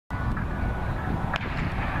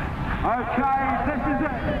Okay, this is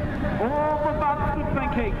it. All the months of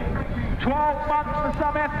thinking. 12 months for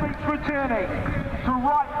some athletes returning to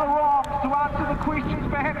right the wrongs, to answer the questions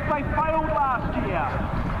perhaps they failed last year.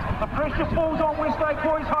 The pressure falls on Westlake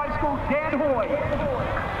Boys High School, Dan Hoy.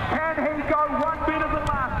 Can he go one better than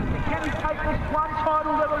last year? Can he take this one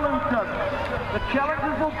title that eludes him? The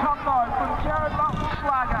challenges will come though from Jared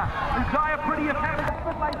Lautenschlager, Isaiah Pretty of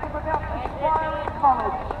Hamilton Latham about inspiring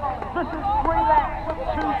college. This is 3 laps of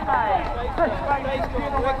 2K. This, ladies and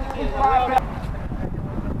gentlemen, is my belt.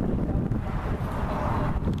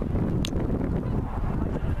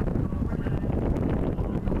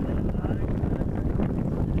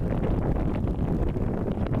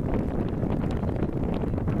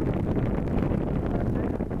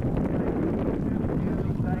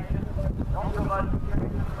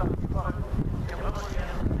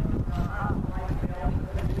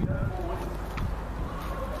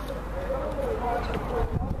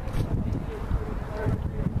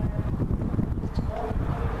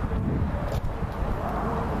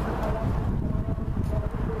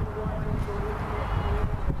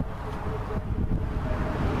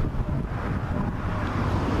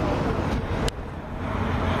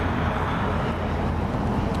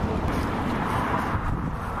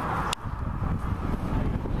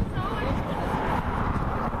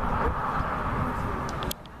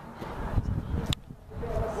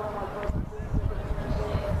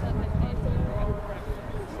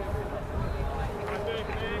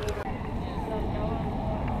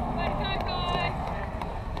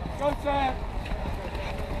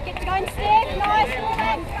 Get going, Steph. Nice.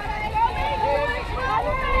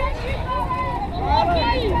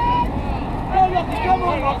 Come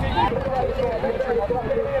on,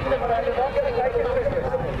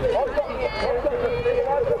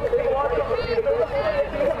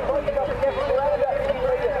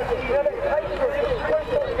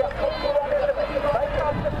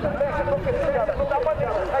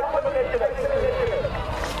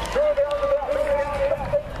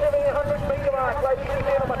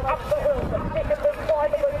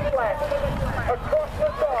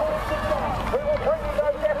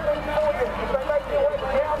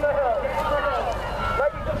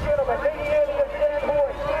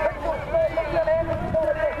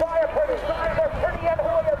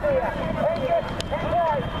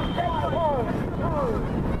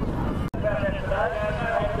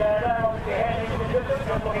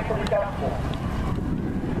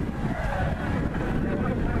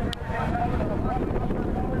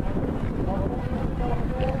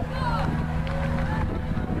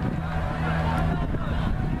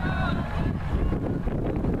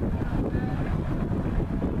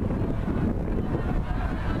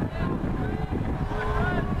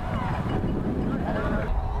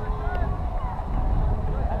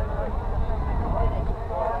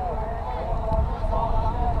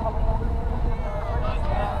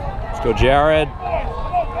 Let's go, Jared.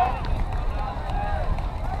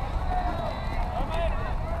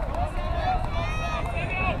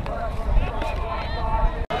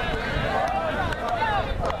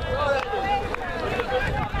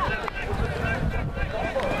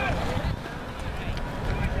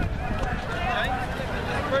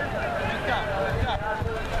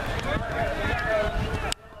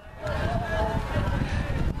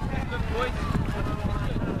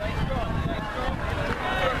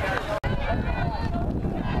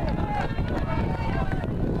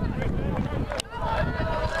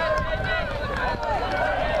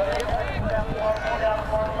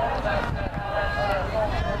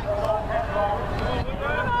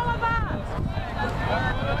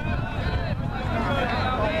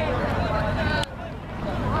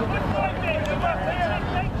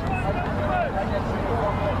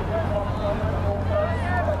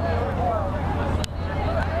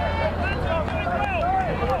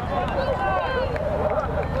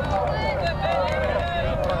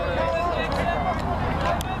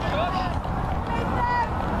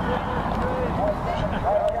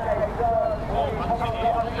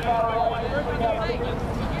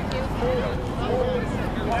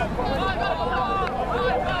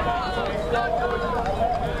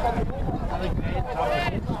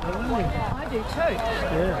 I do too.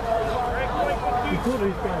 Yeah. You thought he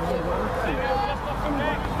was going to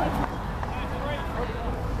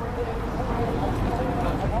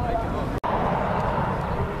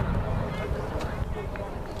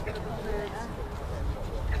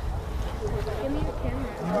Give me the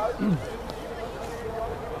camera.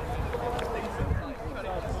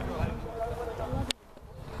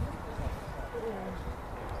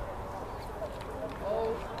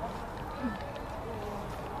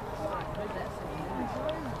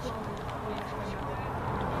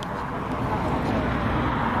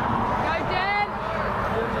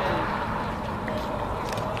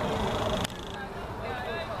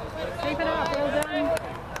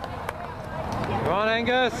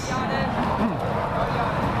 Angus.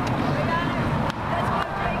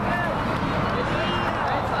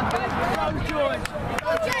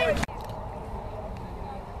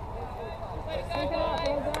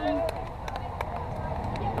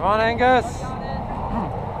 Come on, Angus.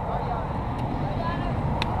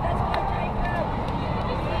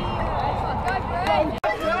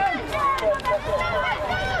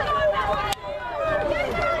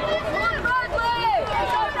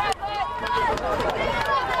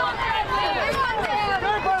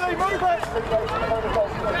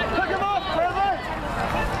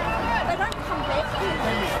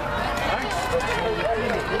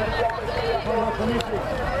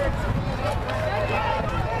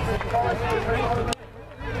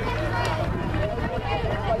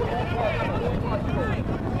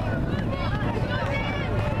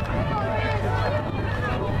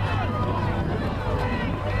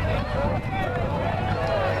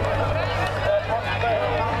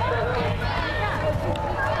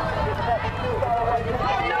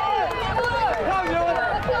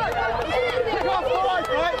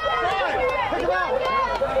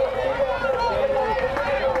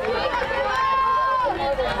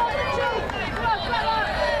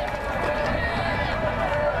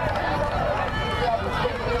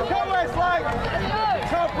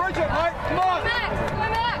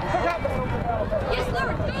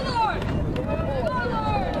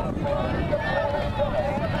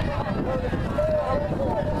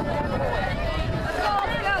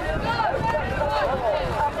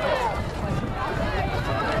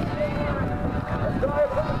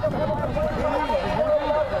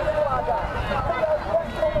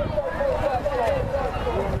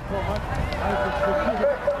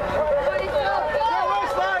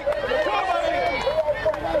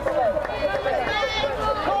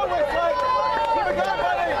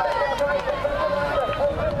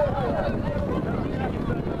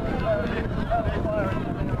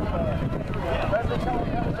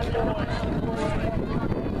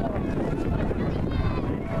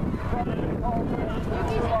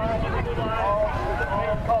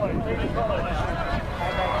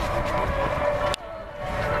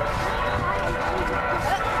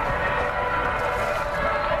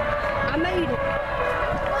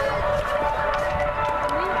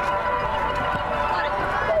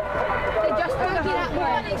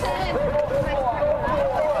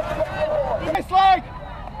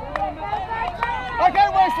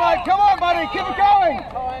 Come on, buddy, keep it going.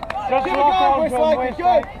 Keep it going, Westlake.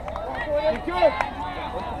 You're good. You're good.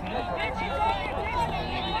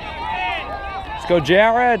 Let's go,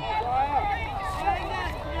 Jared.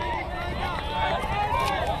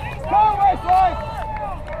 Go, Westlake.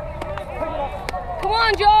 Come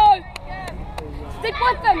on, Joe. Stick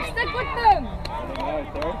with them. Stick with them.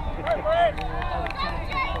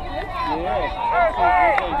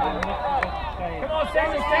 Come on,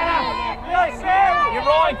 Sammy, stand up. You're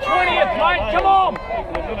right, 20th, mate. Come on.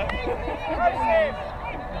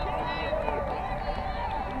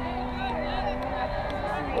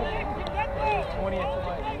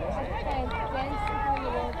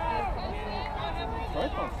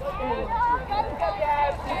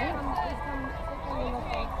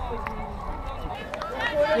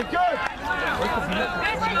 You're good.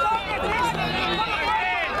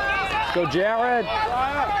 Let's go, Jared.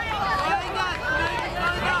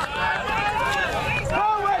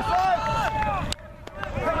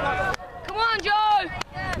 Come on, Joe.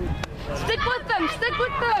 Stick with them. Stick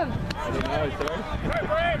with them.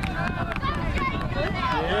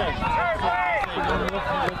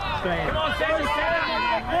 Come on, Sammy, stand up.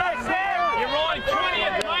 You're right,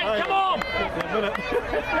 20th, mate. Come on.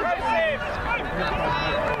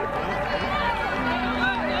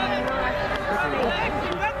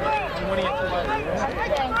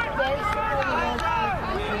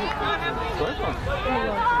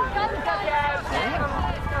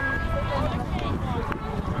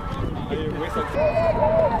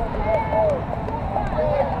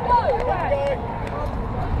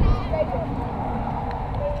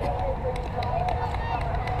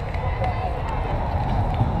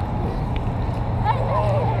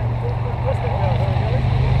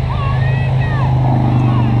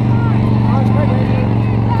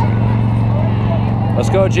 Let's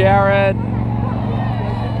go, Jared.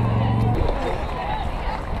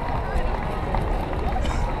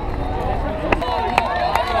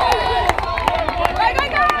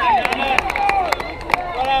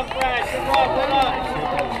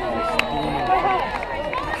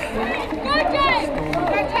 Go, Jake.